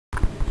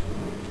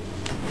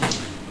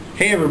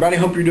Hey everybody,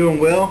 hope you're doing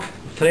well.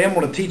 Today I'm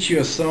going to teach you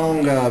a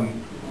song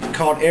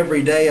called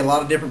Everday. A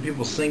lot of different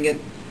people sing it.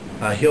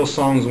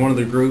 Hillsong is one of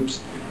the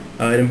groups.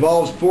 It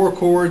involves four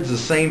chords, the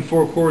same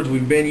four chords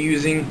we've been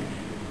using.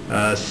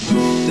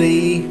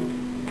 C.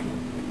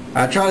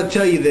 I try to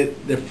tell you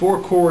that the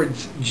four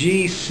chords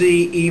G,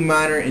 C, E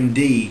minor, and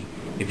D.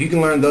 If you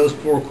can learn those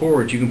four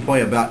chords, you can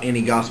play about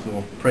any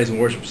gospel praise and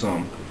worship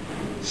song.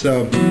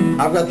 So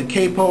I've got the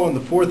capo on the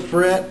 4th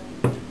fret.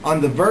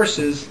 On the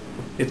verses,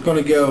 it's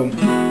going to go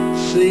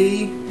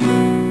C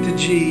to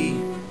G,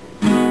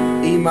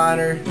 E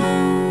minor,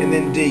 and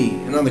then D.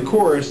 And on the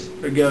chorus,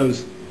 it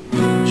goes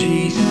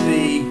G,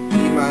 C, E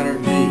minor,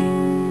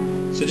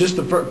 D. So just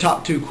the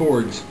top two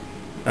chords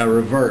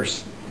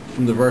reverse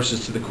from the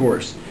verses to the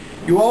chorus.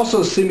 You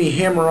also see me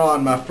hammer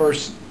on my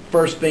first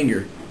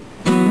finger.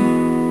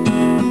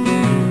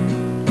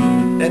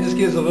 That just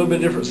gives a little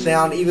bit different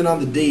sound. Even on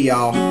the D,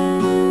 I'll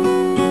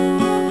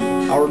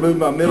remove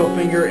my middle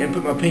finger and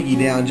put my pinky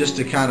down just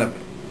to kind of,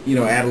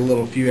 add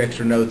a few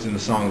extra notes in the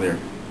song there.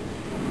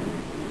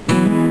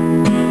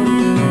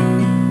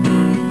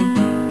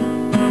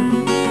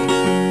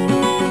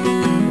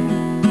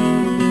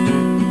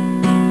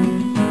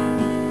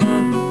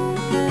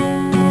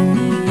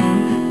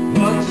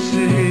 What to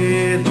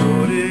say,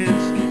 Lord,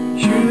 it's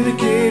you that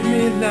gave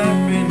me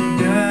life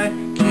and I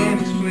can't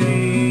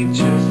explain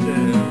just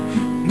how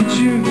much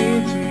you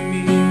mean to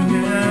me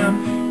now.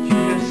 You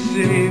have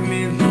saved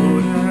me,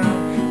 Lord,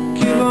 I'll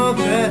give all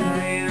that I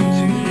am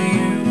to you.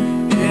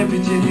 Every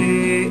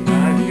day I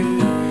could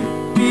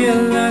be a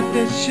light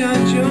that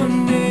shines your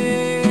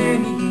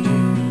name.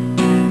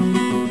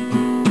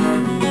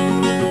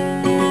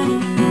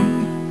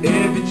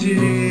 Every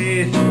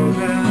day, Lord,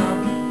 I'll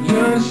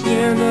learn to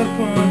stand up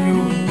on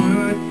your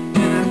word,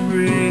 and I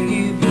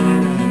pray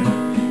that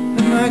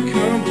I might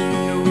come to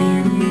know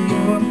you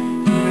more.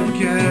 You have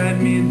guided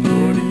me,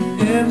 Lord, and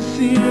never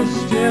seen a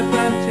step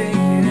I've taken.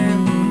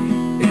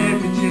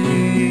 Every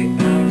day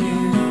I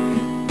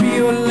can be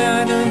your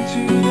light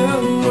unto the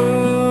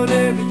world.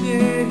 Every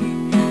day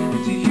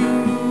to you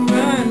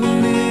I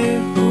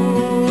live,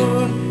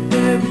 Lord.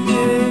 Every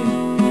day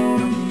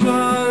I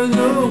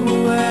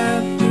follow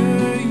after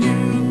you.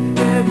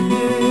 Every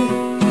day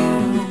I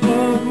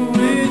walk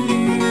with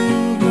you,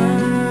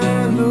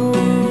 my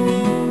Lord.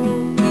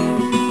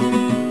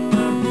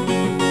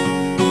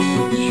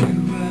 You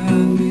I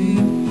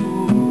live for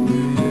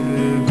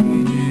every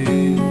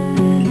day.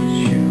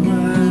 You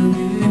I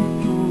live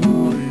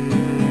for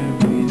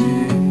every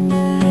day.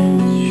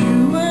 You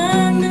I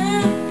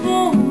live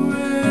for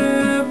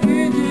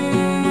every day.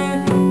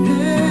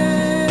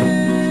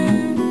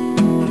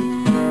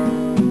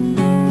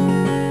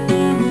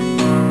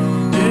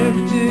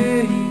 Every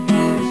day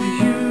to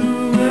you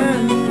I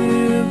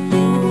live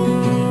for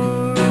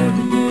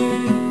every day.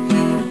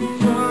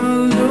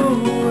 Follow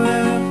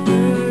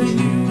after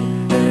you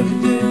every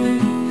day.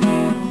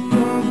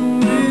 Walk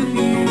with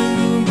you,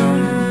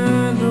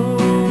 my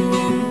Lord.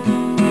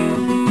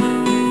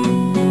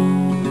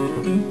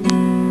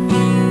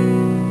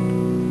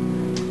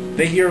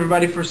 Thank you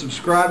everybody for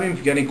subscribing. If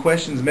you got any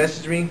questions,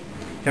 message me.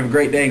 Have a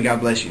great day and God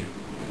bless you.